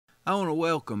I want to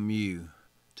welcome you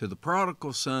to the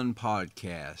Prodigal Son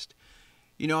podcast.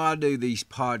 You know, I do these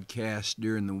podcasts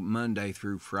during the Monday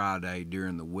through Friday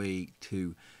during the week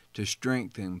to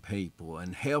strengthen people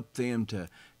and help them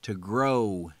to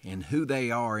grow in who they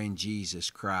are in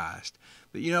Jesus Christ.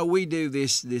 But you know, we do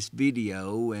this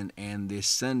video and this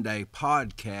Sunday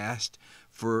podcast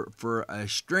for a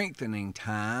strengthening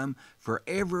time for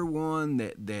everyone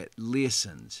that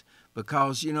listens,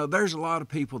 because you know there's a lot of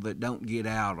people that don't get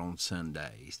out on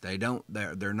Sundays.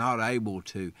 They're not able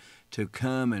to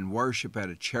come and worship at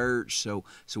a church. So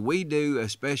we do a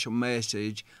special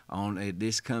message on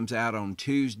this comes out on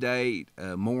Tuesday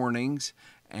mornings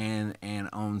and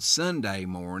on Sunday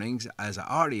mornings as an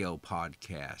audio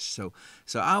podcast.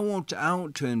 So I want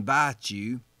to invite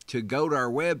you to go to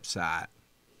our website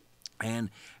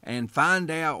and find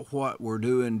out what we're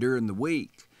doing during the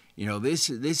week. You know, this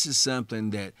is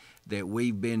something that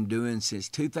we've been doing since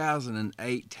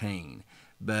 2018.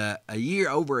 But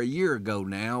over a year ago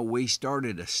now, we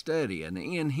started a study, an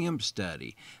in Him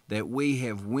study, that we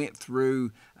have went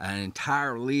through an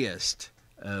entire list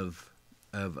of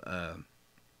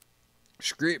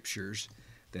scriptures.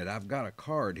 That I've got a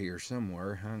card here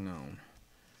somewhere. Hang on,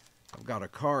 I've got a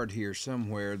card here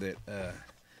somewhere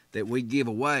that we give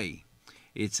away.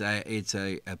 It's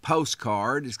a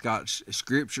postcard. It's got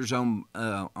scriptures on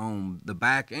the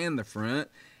back and the front,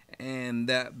 and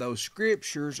those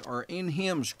scriptures are in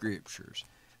Him scriptures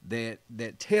that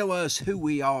tell us who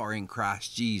we are in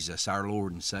Christ Jesus, our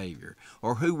Lord and Savior,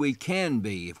 or who we can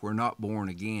be if we're not born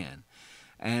again.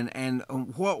 And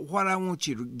what I want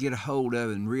you to get a hold of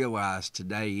and realize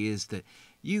today is that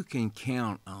you can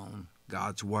count on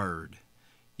God's Word.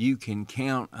 You can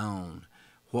count on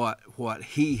what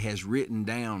He has written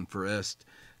down for us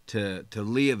to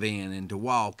live in and to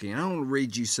walk in. I want to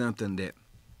read you something that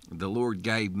the Lord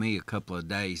gave me a couple of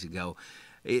days ago.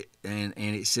 It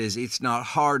says, it's not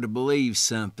hard to believe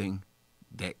something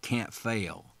that can't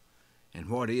fail. And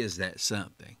what is that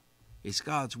something? It's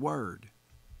God's Word.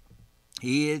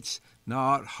 It's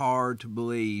not hard to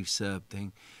believe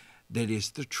something that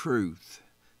is the truth,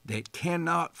 that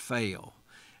cannot fail.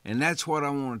 And that's what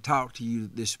I want to talk to you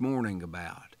this morning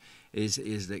about, is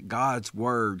that God's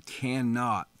Word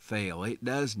cannot fail. It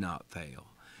does not fail.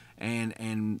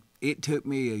 And it took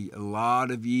me a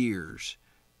lot of years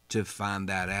to find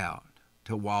that out,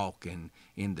 to walk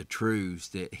in the truths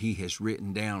that He has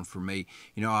written down for me.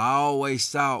 You know, I always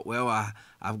thought, well,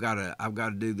 I've got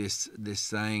to do this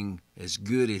thing as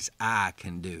good as I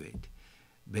can do it,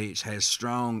 but it's as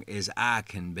strong as I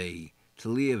can be to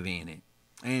live in it.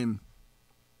 And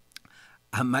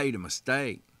I made a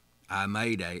mistake. I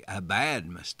made a bad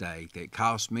mistake that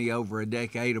cost me over a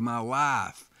decade of my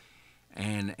life,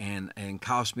 and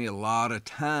cost me a lot of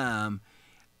time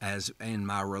as in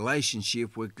my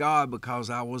relationship with God, because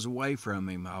I was away from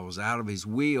Him. I was out of His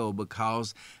will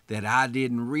because that I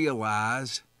didn't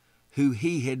realize who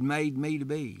He had made me to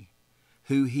be,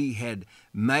 who He had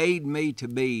made me to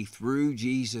be through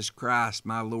Jesus Christ,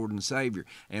 my Lord and Savior.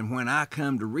 And when I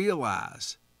come to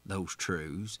realize those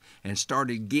truths and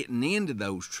started getting into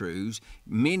those truths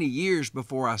many years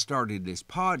before I started this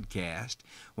podcast,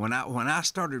 when I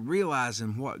started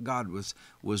realizing what God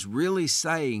was really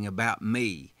saying about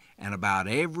me and about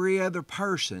every other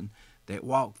person that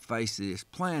walked the face of this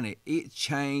planet, it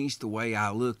changed the way I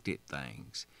looked at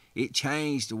things. It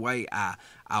changed the way I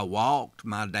walked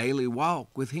my daily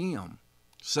walk with Him.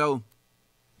 So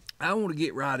I want to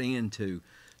get right into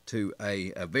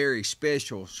a very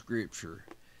special scripture.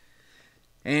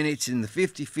 And it's in the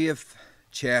 55th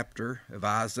chapter of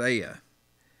Isaiah,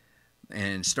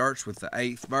 and starts with the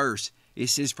 8th verse. It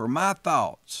says, "For my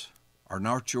thoughts are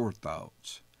not your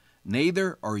thoughts,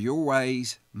 neither are your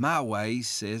ways my ways,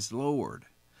 says the Lord.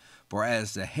 For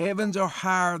as the heavens are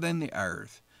higher than the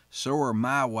earth, so are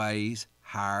my ways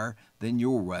higher than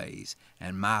your ways,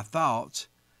 and my thoughts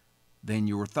than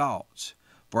your thoughts.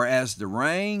 For as the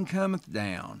rain cometh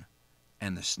down,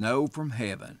 and the snow from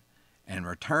heaven, and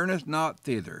returneth not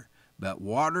thither, but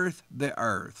watereth the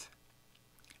earth,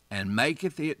 and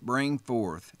maketh it bring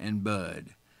forth and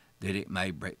bud, that it may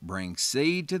bring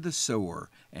seed to the sower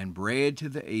and bread to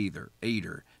the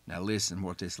eater." Now listen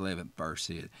what this 11th verse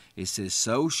is. It says,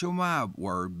 "So shall my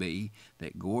word be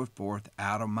that goeth forth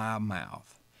out of my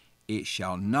mouth. It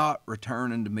shall not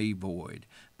return unto me void,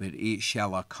 but it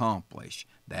shall accomplish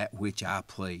that which I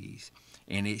please,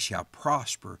 and it shall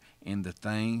prosper in the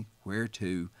thing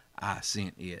whereto I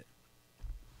sent it."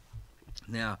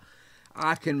 Now,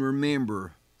 I can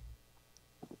remember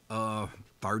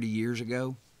 30 years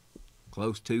ago,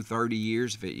 close to 30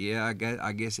 years. I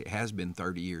guess it has been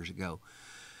 30 years ago,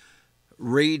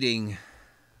 reading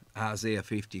Isaiah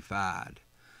 55,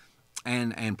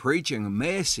 and preaching a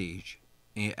message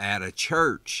at a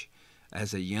church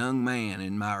as a young man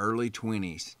in my early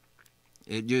 20s.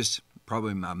 It just,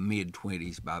 probably my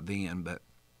mid-20s by then, but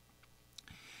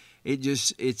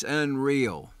it's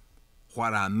unreal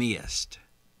what I missed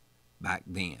back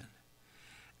then.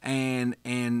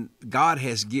 And God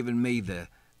has given me the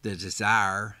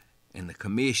desire and the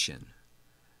commission,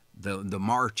 the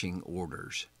marching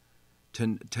orders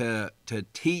to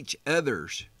teach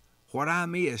others what I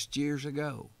missed years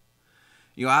ago.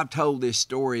 You know, I've told this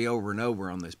story over and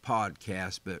over on this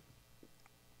podcast, but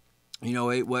you know,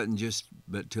 it wasn't just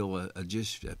but till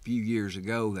just a few years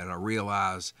ago that I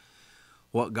realized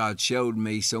what God showed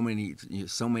me so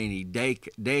many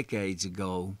decades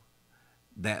ago.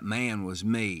 That man was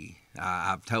me.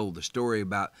 I've told the story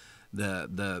about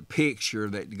the picture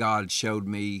that God showed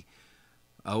me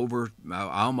over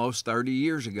almost 30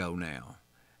 years ago now,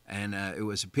 and it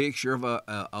was a picture of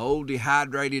a old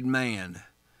dehydrated man,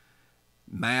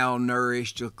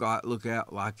 malnourished, look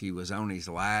out like he was on his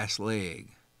last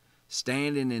leg,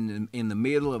 standing in the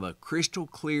middle of a crystal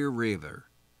clear river,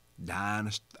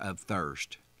 dying of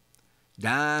thirst,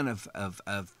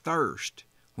 thirst,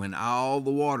 when all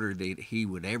the water that he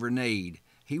would ever need,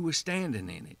 he was standing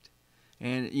in it.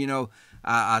 And you know,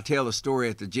 I tell the story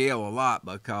at the jail a lot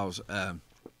because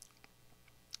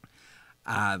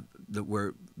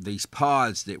these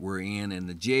pods that we're in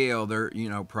the jail, they're, you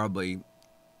know, probably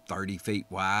 30 feet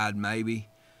wide maybe,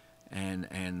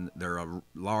 and they're a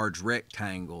large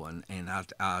rectangle, and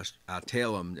I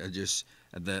tell them just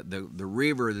the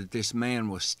river that this man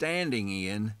was standing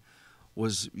in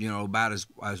was, you know, about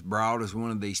as broad as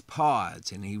one of these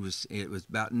pods, and it was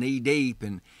about knee deep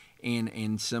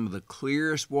in some of the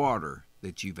clearest water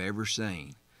that you've ever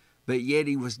seen, but yet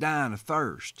he was dying of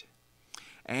thirst.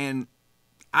 And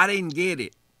I didn't get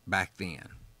it back then.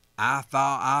 I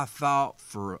thought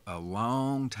for a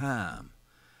long time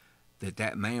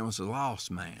that man was a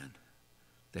lost man,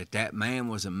 that man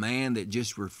was a man that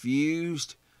just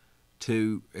refused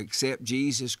to accept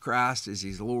Jesus Christ as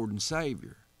his Lord and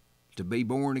Savior, to be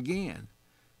born again.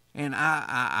 And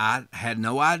I had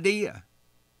no idea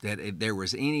that there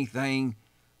was anything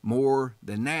more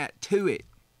than that to it.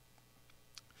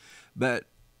 But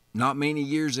not many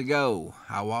years ago,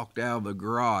 I walked out of the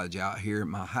garage out here at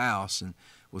my house and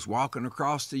was walking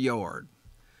across the yard,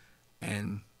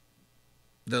 and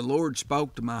the Lord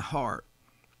spoke to my heart.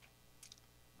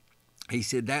 He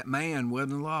said, that man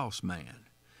wasn't a lost man.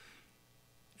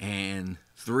 And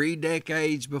 3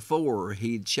 decades before,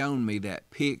 he'd shown me that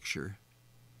picture.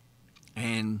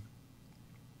 And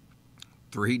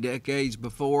 3 decades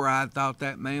before, I thought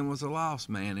that man was a lost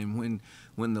man. And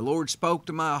when the Lord spoke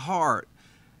to my heart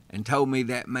and told me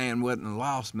that man wasn't a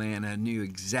lost man, I knew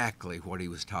exactly what he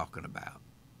was talking about.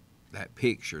 That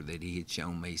picture that he had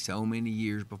shown me so many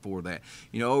years before that.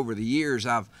 You know, over the years,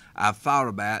 I've thought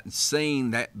about and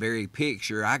seen that very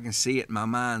picture. I can see it in my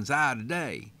mind's eye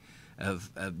today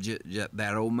of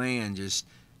that old man just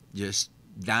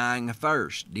dying of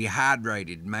thirst,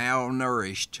 dehydrated,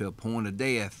 malnourished to a point of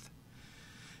death,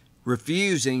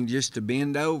 refusing just to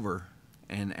bend over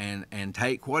and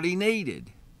take what he needed.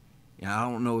 You know, I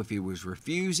don't know if he was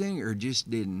refusing or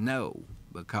just didn't know,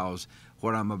 because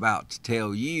what I'm about to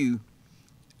tell you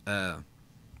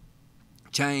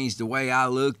changed the way I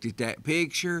looked at that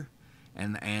picture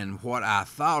and what I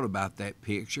thought about that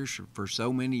picture for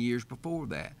so many years before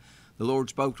that. The Lord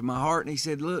spoke to my heart and he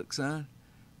said, look, son,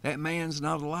 that man's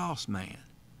not a lost man.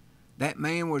 That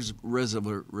man was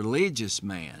a religious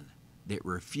man that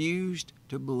refused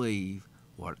to believe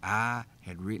what I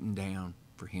had written down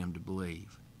for him to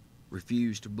believe.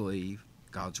 Refused to believe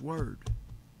God's word.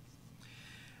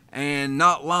 And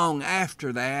not long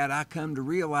after that, I come to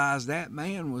realize that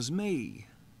man was me.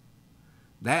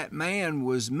 That man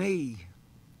was me,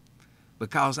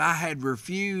 because I had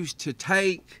refused to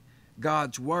take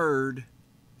God's word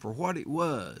for what it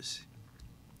was,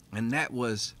 and that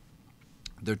was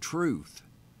the truth.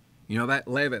 You know, that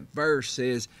 11th verse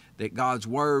says that God's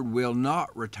word will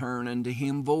not return unto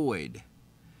him void.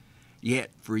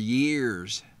 Yet for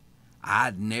years,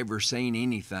 I'd never seen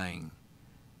anything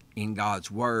in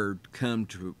God's word come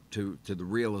to the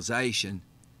realization,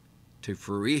 to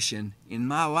fruition in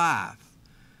my life.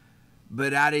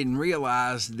 But I didn't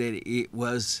realize that it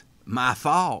was my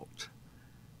fault,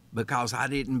 because I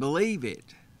didn't believe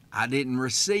it. I didn't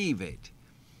receive it.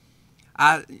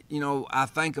 I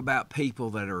think about people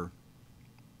that are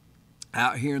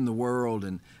out here in the world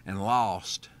and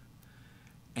lost,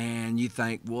 and you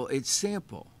think, well, it's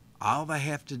simple. All they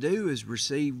have to do is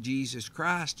receive Jesus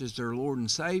Christ as their Lord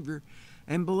and Savior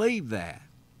and believe that.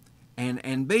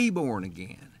 and be born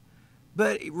again.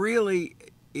 But really,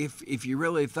 if you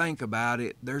really think about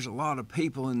it, there's a lot of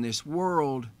people in this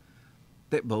world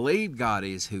that believe God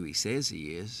is who He says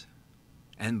He is,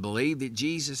 and believe that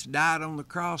Jesus died on the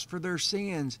cross for their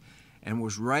sins and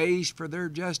was raised for their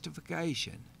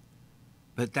justification.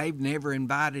 But they've never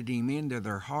invited Him into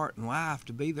their heart and life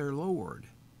to be their Lord.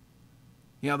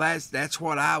 You know, that's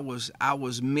what I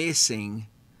was missing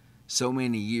so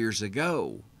many years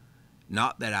ago.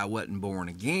 Not that I wasn't born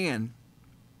again,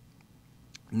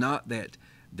 not that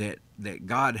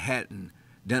God hadn't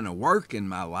done a work in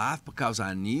my life, because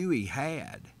I knew He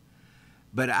had,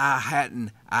 but I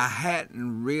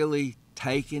hadn't really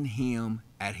taken Him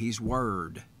at His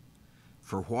word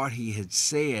for what He had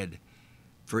said,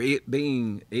 for it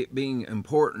being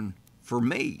important for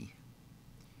me.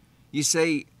 You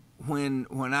see, when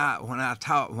I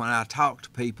talk to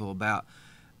people about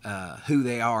who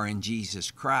they are in Jesus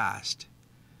Christ,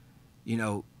 you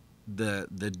know,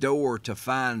 the door to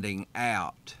finding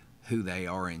out who they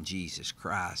are in Jesus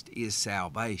Christ is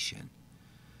salvation.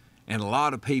 And a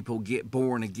lot of people get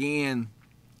born again,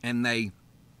 and they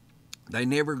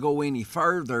never go any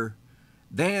further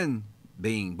than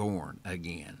being born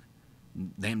again,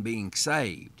 than being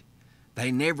saved.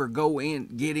 They never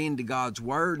get into God's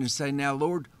word and say, now,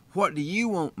 Lord, what do you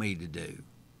want me to do?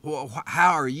 Well,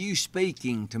 how are you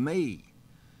speaking to me?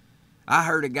 I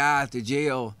heard a guy at the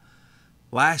jail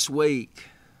last week,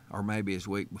 or maybe it's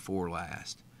week before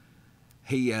last.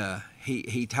 He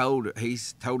told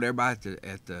everybody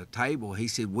at the table, he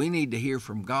said, we need to hear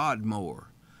from God more.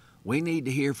 We need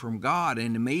to hear from God.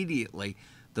 And immediately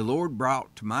the Lord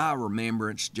brought to my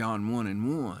remembrance John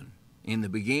 1:1. In the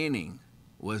beginning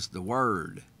was the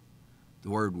Word. The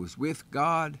Word was with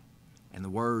God, and the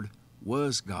Word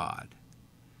was God.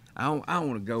 I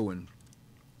want to go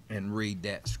and read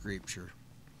that scripture,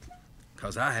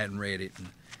 because I hadn't read it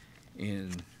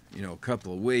in a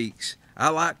couple of weeks. I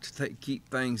like to keep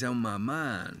things on my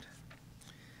mind.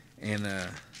 And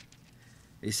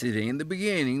it said, in the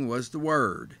beginning was the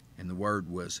Word, and the Word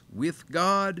was with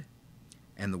God,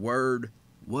 and the Word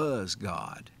was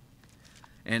God.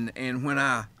 And when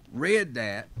I read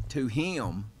that to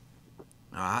him,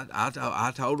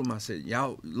 I told him, I said,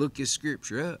 y'all look this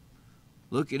scripture up.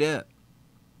 Look it up.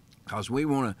 Because we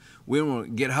want to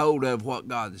get hold of what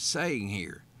God is saying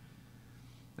here.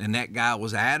 And that guy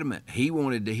was adamant. He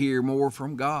wanted to hear more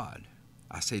from God.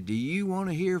 I said, do you want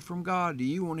to hear from God? Do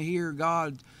you want to hear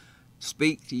God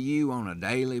speak to you on a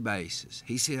daily basis?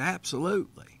 He said,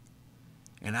 absolutely.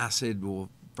 And I said, well,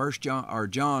 John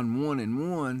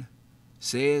 1:1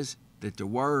 says that the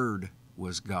Word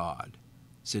was God.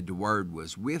 It said the Word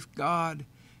was with God,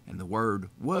 and the Word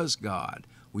was God.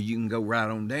 Well, you can go right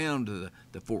on down to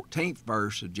the 14th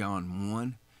verse of John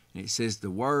 1, and it says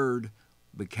the Word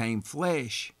became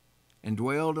flesh and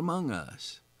dwelled among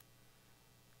us.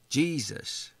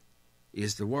 Jesus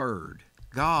is the Word.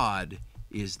 God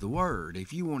is the Word.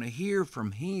 If you want to hear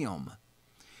from Him,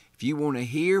 if you want to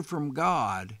hear from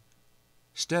God,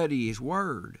 study His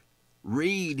Word.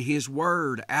 Read His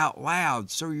Word out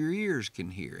loud so your ears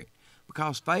can hear it,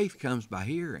 because faith comes by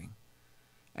hearing,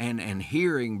 and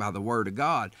hearing by the Word of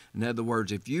God. In other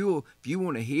words, if you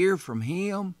want to hear from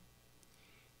Him,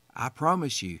 I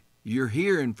promise you, you're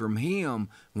hearing from Him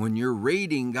when you're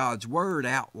reading God's Word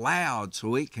out loud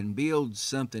so it can build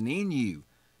something in you.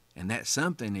 And that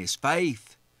something is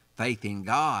faith. Faith in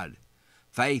God.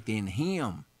 Faith in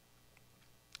Him.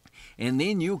 And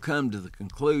then you'll come to the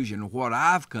conclusion of what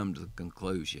I've come to the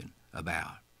conclusion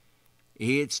about.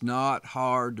 It's not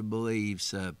hard to believe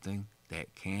something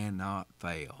that cannot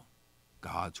fail.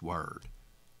 God's Word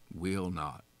will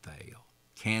not fail.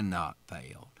 Cannot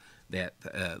fail. That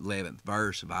 11th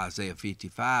verse of Isaiah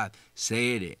 55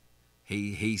 said it.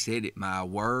 He said it, my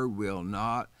word will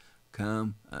not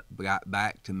come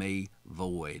back to me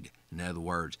void. In other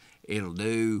words, it'll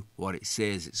do what it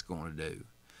says it's going to do.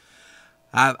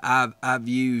 I've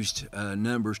used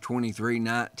Numbers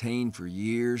 23:19 for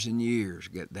years and years,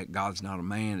 that God's not a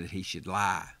man that He should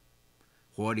lie.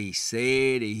 What He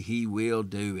said, He will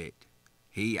do it.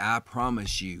 I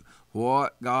promise you,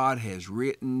 what God has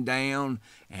written down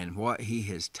and what He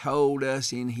has told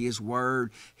us in His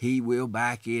Word, He will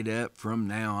back it up from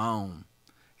now on.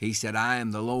 He said, I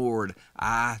am the Lord,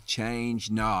 I change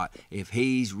not. If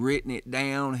He's written it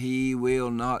down, He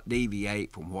will not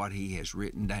deviate from what He has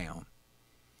written down.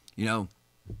 You know,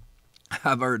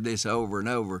 I've heard this over and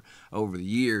over the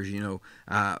years. You know,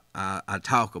 I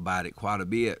talk about it quite a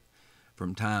bit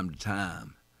from time to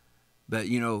time. But,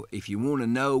 you know, if you want to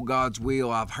know God's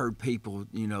will, I've heard people,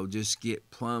 you know, just get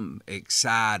plumb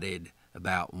excited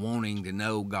about wanting to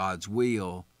know God's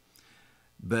will.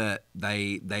 but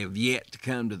they've yet to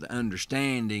come to the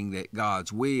understanding that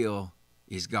God's will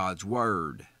is God's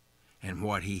word. And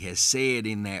what he has said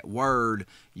in that word,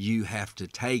 you have to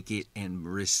take it and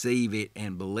receive it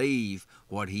and believe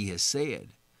what he has said.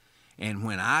 And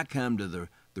when I come to the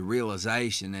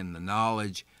realization and the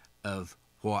knowledge of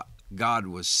what God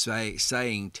was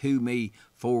saying to me,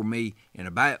 for me, and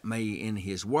about me in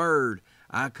his word,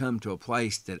 I come to a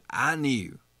place that I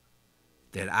knew,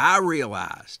 that I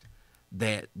realized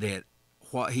that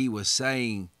what he was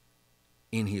saying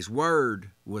in his word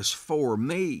was for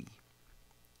me.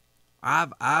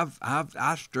 I've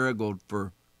struggled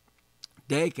for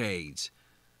decades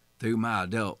through my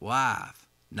adult life,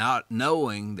 not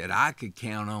knowing that I could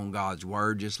count on God's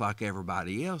word just like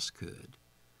everybody else could.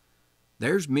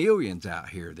 There's millions out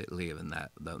here that live in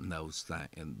that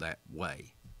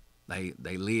way.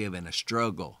 They live in a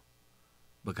struggle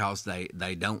because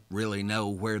they don't really know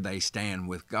where they stand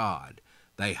with God.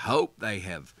 They hope they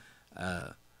have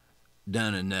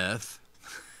done enough,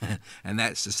 and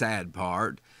that's the sad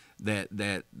part.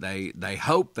 That they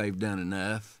hope they've done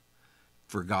enough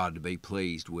for God to be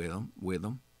pleased with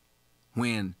them,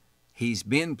 when he's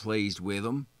been pleased with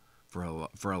them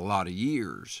for a lot of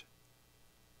years.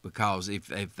 Because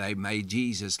if they made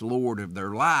Jesus Lord of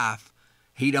their life,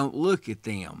 he don't look at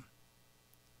them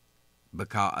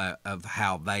because of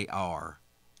how they are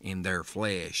in their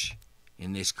flesh,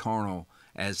 in this carnal,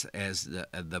 as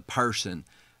the person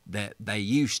that they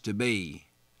used to be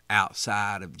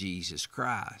outside of Jesus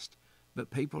Christ. But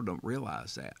people don't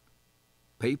realize that.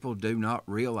 People do not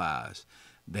realize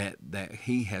that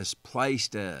he has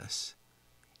placed us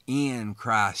in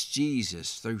Christ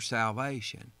Jesus through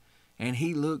salvation. And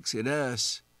he looks at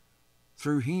us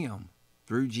through him,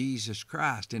 through Jesus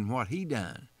Christ and what he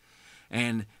done.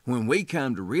 And when we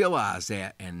come to realize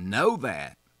that and know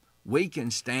that, we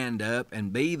can stand up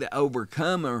and be the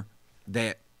overcomer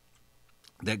that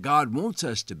God wants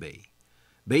us to be.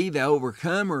 Be the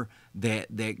overcomer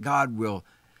that God will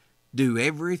do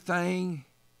everything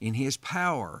in his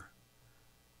power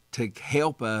to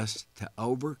help us to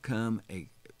overcome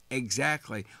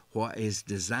exactly what is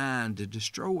designed to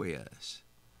destroy us.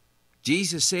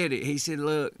 Jesus said it. He said,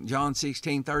 look, John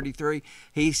 16:33,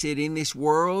 he said, in this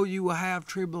world you will have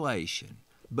tribulation,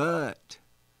 but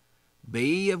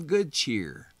be of good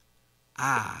cheer.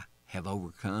 I have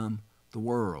overcome the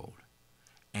world.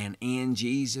 And in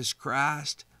Jesus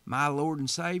Christ, my Lord and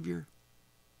Savior,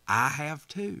 I have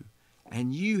too.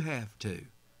 And you have too.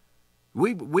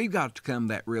 We've got to come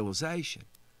to that realization.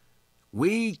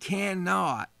 We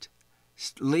cannot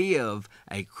live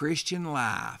a Christian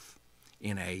life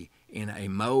in a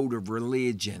mode of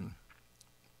religion,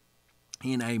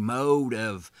 in a mode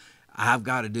of I've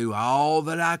got to do all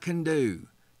that I can do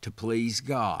to please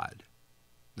God.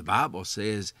 The Bible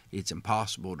says it's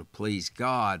impossible to please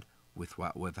God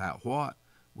without what?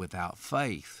 Without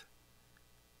faith.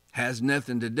 Has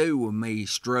nothing to do with me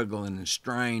struggling and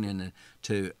straining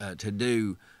to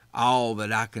do all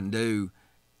that I can do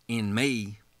in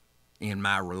me, in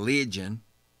my religion,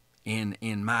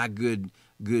 in my good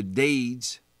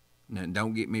deeds. Now,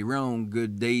 don't get me wrong,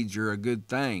 good deeds are a good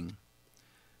thing,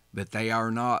 but they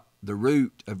are not the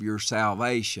root of your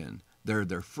salvation. They're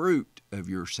the fruit of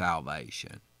your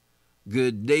salvation.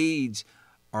 Good deeds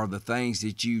are the things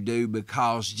that you do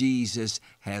because Jesus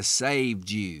has saved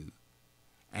you.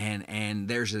 And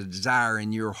there's a desire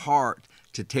in your heart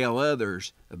to tell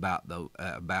others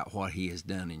about what he has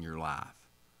done in your life.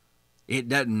 It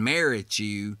doesn't merit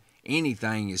you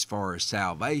anything as far as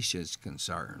salvation is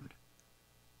concerned.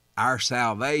 Our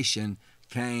salvation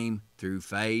came through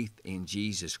faith in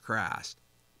Jesus Christ,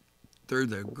 through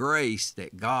the grace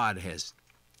that God has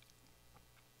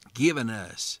given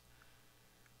us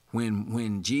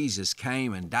when Jesus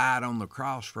came and died on the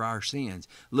cross for our sins.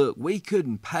 Look, we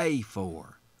couldn't pay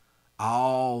for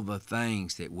all the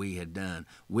things that we had done.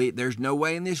 There's no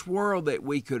way in this world that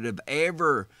we could have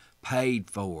ever paid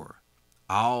for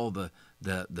all the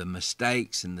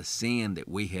mistakes and the sin that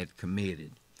we had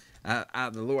committed.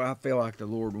 I feel like the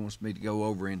Lord wants me to go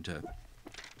over into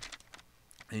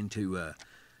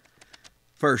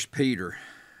 1 Peter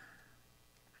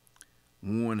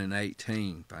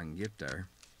 1:18, if I can get there.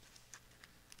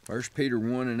 1 Peter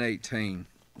 1:18.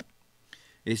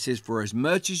 It says, for as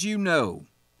much as you know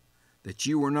that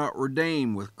you were not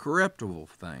redeemed with corruptible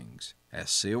things,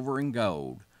 as silver and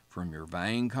gold, from your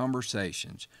vain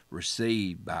conversations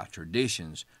received by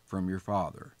traditions from your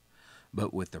father,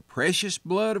 but with the precious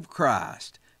blood of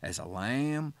Christ, as a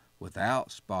lamb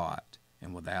without spot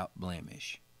and without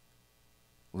blemish.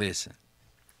 Listen,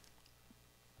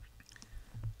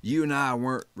 you and I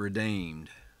weren't redeemed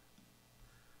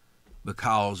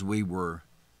because we were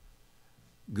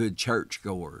good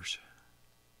churchgoers,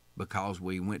 because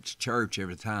we went to church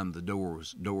every time the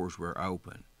doors were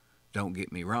open. Don't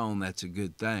get me wrong, that's a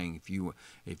good thing. If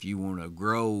you want to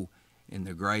grow in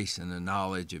the grace and the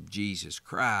knowledge of Jesus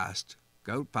Christ,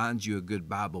 go find you a good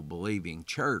Bible believing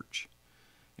church.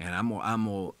 And I'm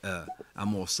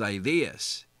gonna say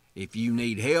this: if you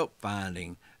need help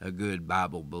finding a good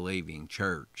Bible believing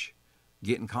church,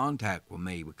 get in contact with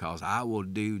me, because I will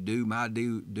do my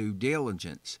due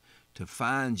diligence to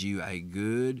find you a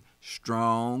good,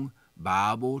 strong,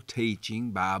 Bible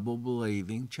teaching, Bible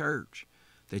believing church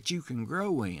that you can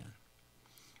grow in.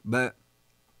 But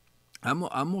I'm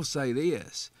gonna say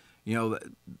this: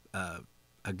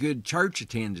 a good church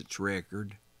attendance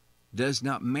record does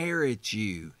not merit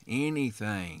you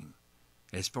anything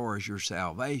as far as your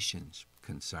salvation's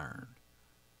concerned.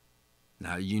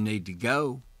 Now, you need to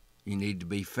go. You need to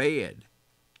be fed.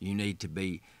 You need to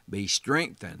be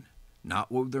strengthened,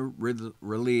 not with the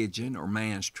religion or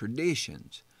man's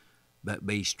traditions, but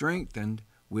be strengthened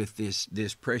with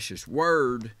this precious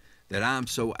word that I'm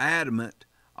so adamant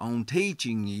on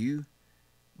teaching you,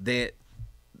 that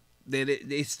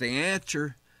it's the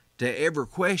answer to every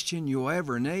question you'll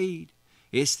ever need.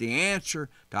 It's the answer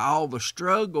to all the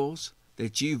struggles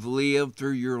that you've lived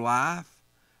through your life.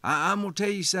 I'm going to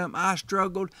tell you something. I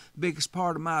struggled the biggest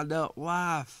part of my adult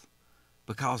life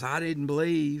because I didn't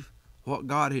believe what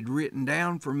God had written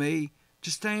down for me to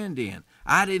stand in.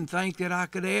 I didn't think that I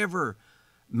could ever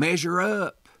measure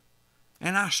up,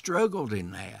 and I struggled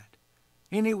in that.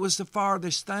 And it was the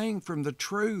farthest thing from the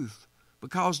truth,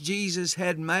 because Jesus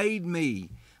had made me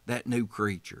that new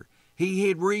creature. He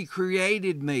had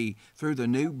recreated me through the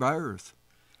new birth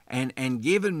and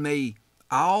given me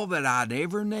all that I'd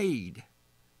ever need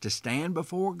to stand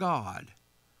before God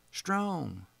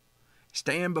strong,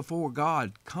 stand before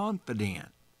God confident.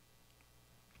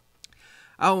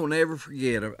 I won't ever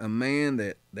forget a man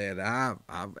that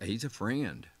he's a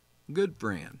friend, good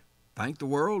friend. Think the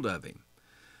world of him.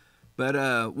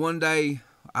 But one day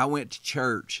I went to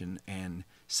church, and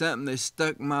something that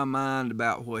stuck in my mind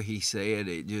about what he said,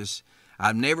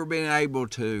 I've never been able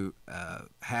to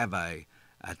have a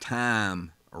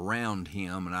time around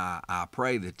him, and I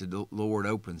pray that the Lord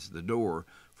opens the door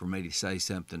for me to say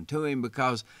something to him,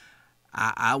 because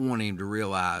I want him to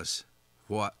realize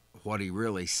what he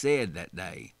really said that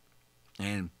day,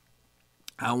 and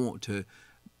I want to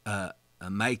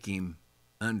make him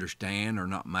understand, or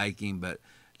not make him, but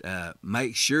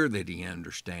make sure that he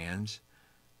understands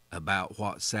about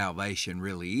what salvation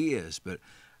really is. But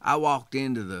I walked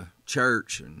into the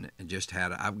church and just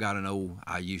I've got an old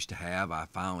I used to have. I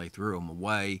finally threw them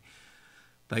away.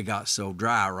 They got so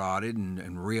dry rotted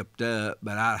and ripped up.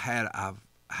 But I've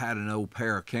had an old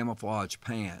pair of camouflage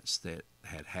pants that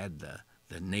had the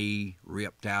knee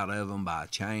ripped out of them by a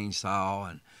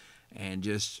chainsaw, and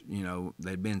just,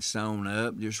 they'd been sewn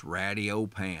up, just ratty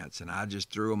old pants. And I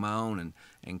just threw them on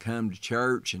and come to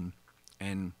church,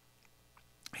 and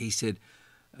he said,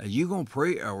 you gonna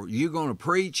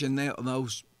preach in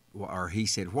those? Or he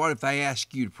said, what if they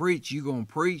ask you to preach? You gonna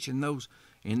preach in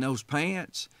those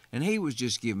pants? And he was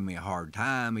just giving me a hard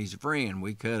time. He's a friend.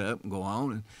 We cut up and go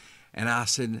on, and I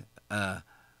said,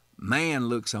 man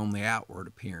looks on the outward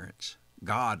appearance.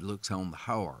 God looks on the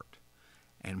heart.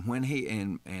 And when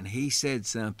he said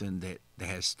something that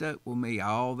has stuck with me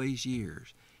all these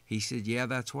years. He said, yeah,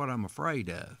 that's what I'm afraid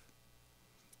of.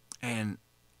 And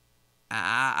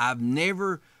I've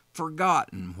never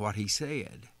forgotten what he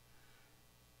said.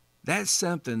 That's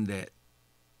something that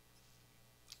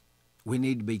we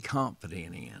need to be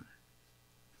confident in.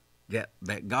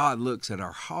 That God looks at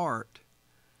our heart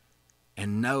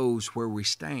and knows where we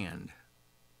stand,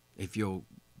 if you'll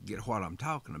get what I'm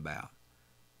talking about.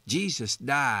 Jesus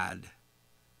died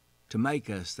to make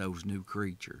us those new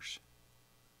creatures,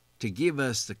 to give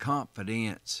us the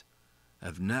confidence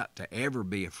of not to ever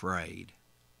be afraid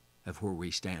of where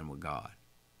we stand with God.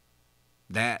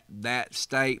 That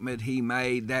statement he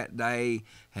made that day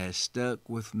has stuck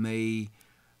with me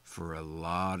for a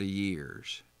lot of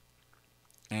years.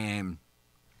 And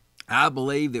I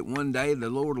believe that one day the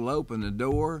Lord will open the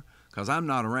door, because I'm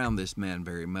not around this man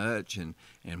very much, and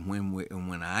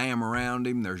when I am around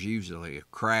him, there's usually a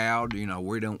crowd.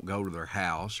 We don't go to their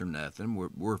house or nothing.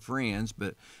 We're friends,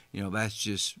 but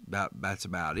that's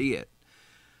about it.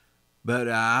 But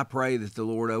I pray that the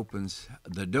Lord opens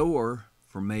the door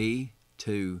for me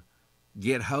to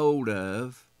get hold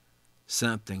of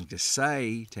something to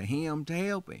say to him to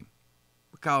help him,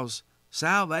 because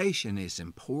salvation is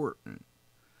important.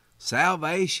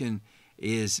 Salvation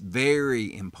is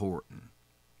very important.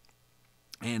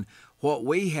 And what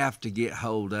we have to get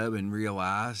hold of and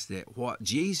realize that what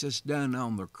Jesus done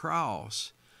on the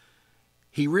cross,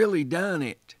 he really done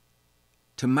it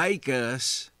to make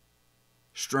us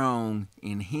strong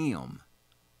in him,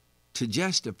 to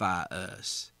justify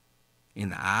us in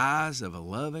the eyes of a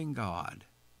loving God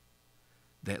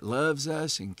that loves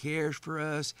us and cares for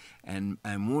us and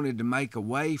wanted to make a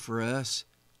way for us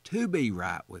to be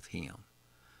right with him.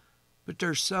 But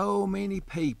there's so many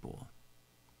people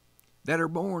that are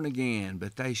born again,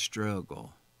 but they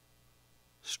struggle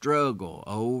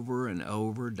over and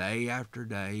over, day after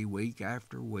day, week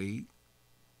after week,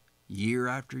 year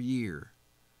after year,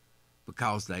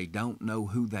 because they don't know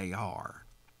who they are.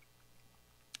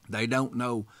 They don't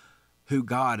know who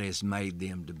God has made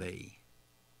them to be.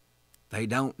 They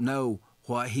don't know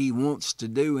what he wants to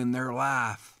do in their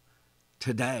life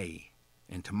today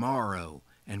and tomorrow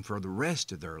and for the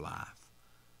rest of their life,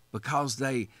 because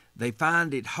they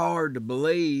find it hard to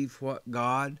believe what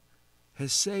God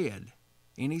has said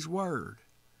in his word.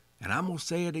 And I'm going to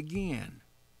say it again.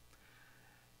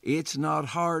 It's not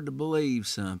hard to believe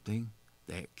something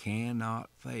that cannot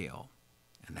fail,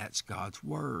 and that's God's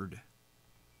word.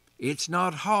 It's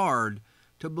not hard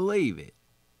to believe it.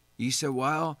 You say,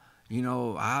 well,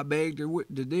 I beg to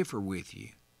differ with you.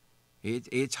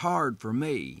 It's hard for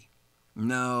me.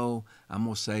 No, I'm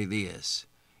going to say this.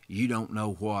 You don't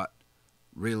know what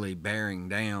really bearing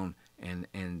down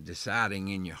and deciding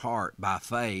in your heart by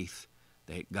faith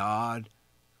that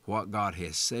what God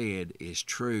has said is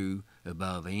true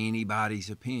above anybody's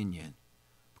opinion.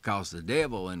 Because the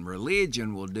devil and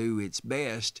religion will do its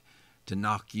best to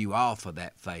knock you off of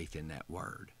that faith in that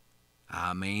word.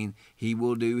 I mean, he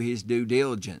will do his due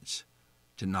diligence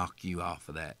to knock you off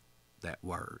of that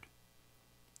word.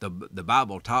 The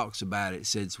Bible talks about it. It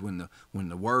says when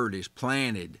the word is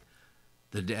planted,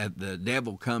 the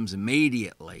devil comes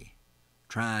immediately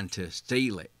trying to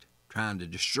steal it, trying to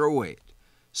destroy it,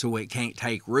 so it can't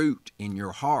take root in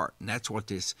your heart. And that's what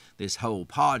this whole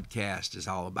podcast is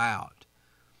all about,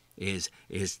 is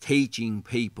teaching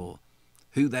people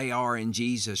who they are in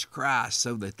Jesus Christ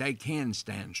so that they can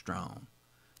stand strong.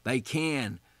 They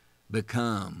can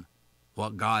become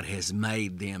what God has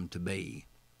made them to be,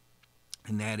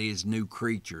 and that is new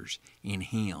creatures in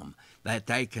him, that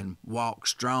they can walk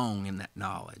strong in that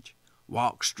knowledge,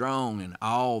 walk strong in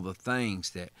all the things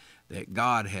that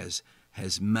God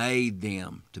has made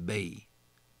them to be,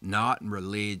 not in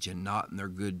religion, not in their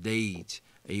good deeds,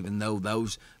 even though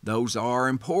those are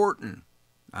important.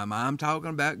 I'm talking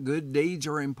about good deeds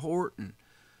are important.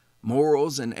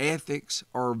 Morals and ethics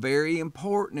are very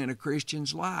important in a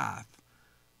Christian's life,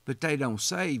 but they don't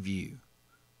save you.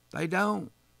 They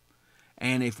don't.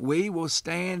 And if we will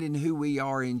stand in who we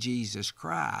are in Jesus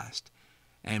Christ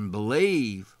and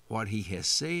believe what he has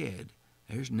said,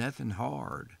 there's nothing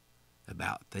hard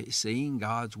about seeing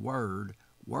God's word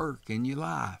work in your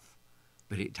life.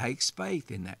 But it takes faith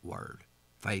in that word,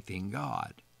 faith in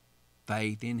God,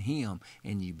 faith in him.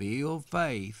 And you build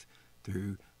faith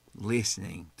through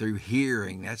listening, through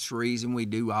hearing. That's the reason we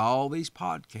do all these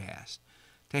podcasts,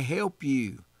 to help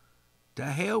you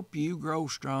grow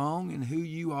strong in who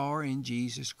you are in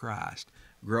Jesus Christ.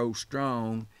 Grow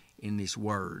strong in this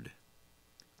word,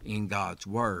 in God's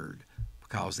word,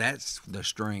 because that's the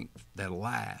strength that'll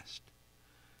last.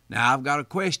 Now, I've got a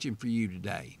question for you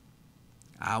today.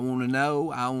 I want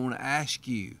to ask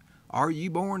you, are you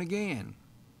born again?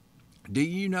 Do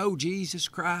you know Jesus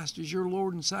Christ as your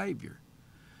Lord and Savior?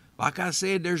 Like I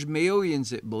said, there's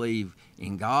millions that believe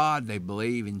in God. They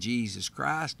believe in Jesus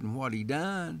Christ and what he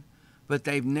done, but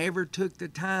they've never took the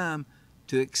time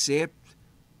to accept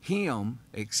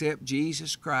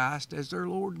Jesus Christ as their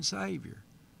Lord and Savior.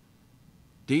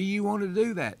 Do you want to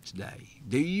do that today?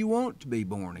 Do you want to be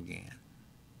born again?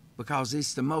 Because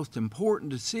it's the most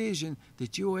important decision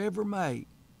that you'll ever make.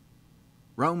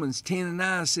 Romans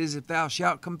 10:9 says, if thou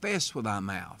shalt confess with thy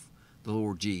mouth the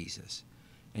Lord Jesus,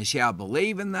 and shalt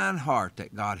believe in thine heart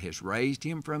that God has raised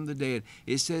him from the dead,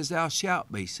 it says thou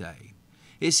shalt be saved.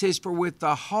 It says, for with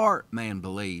the heart man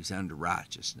believes unto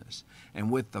righteousness,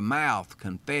 and with the mouth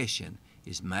confession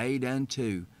is made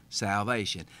unto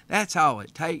salvation. That's all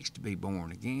it takes to be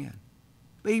born again.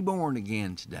 Be born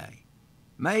again today.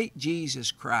 Make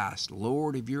Jesus Christ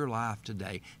Lord of your life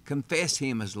today. Confess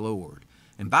him as Lord.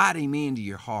 Invite him into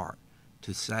your heart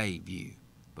to save you,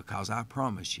 because I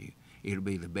promise you, it'll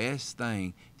be the best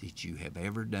thing that you have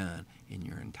ever done in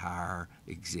your entire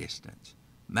existence.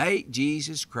 Make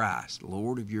Jesus Christ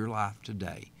Lord of your life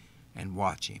today, and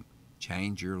watch him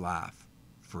change your life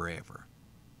forever.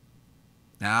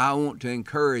 Now, I want to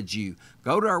encourage you,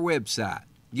 go to our website,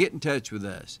 get in touch with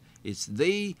us. It's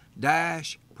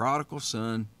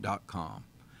the-prodigalson.com.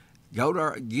 Go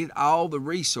to get all the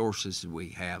resources we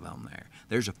have on there.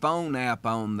 There's a phone app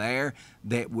on there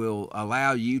that will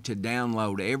allow you to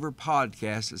download every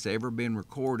podcast that's ever been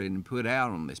recorded and put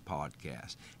out on this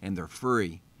podcast, and they're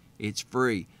free. It's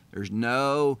free. There's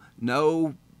no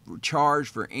charge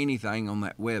for anything on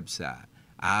that website.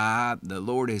 The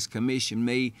Lord has commissioned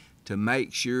me to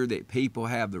make sure that people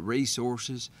have the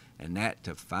resources, and that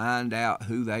to find out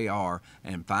who they are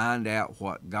and find out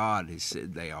what God has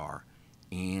said they are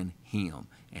in Him.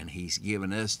 And He's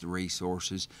given us the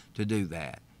resources to do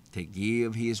that, to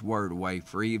give His Word away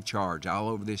free of charge all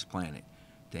over this planet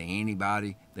to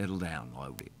anybody that'll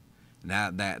download it.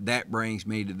 Now that brings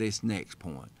me to this next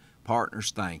point.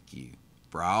 Partners, thank you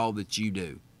for all that you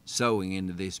do, sowing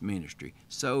into this ministry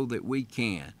so that we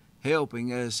can,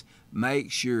 helping us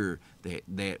make sure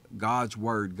that God's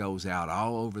Word goes out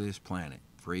all over this planet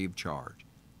free of charge.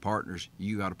 Partners,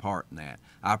 you got a part in that.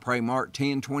 I pray Mark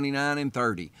 10, 29, and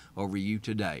 30 over you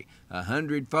today.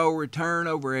 100-fold return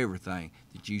over everything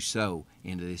that you sow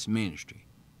into this ministry.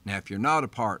 Now, if you're not a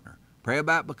partner, pray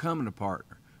about becoming a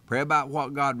partner. Pray about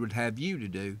what God would have you to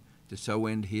do to sow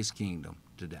into His kingdom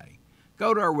today.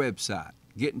 Go to our website.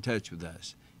 Get in touch with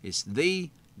us. It's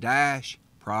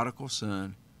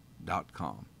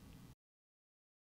the-prodigalson.com.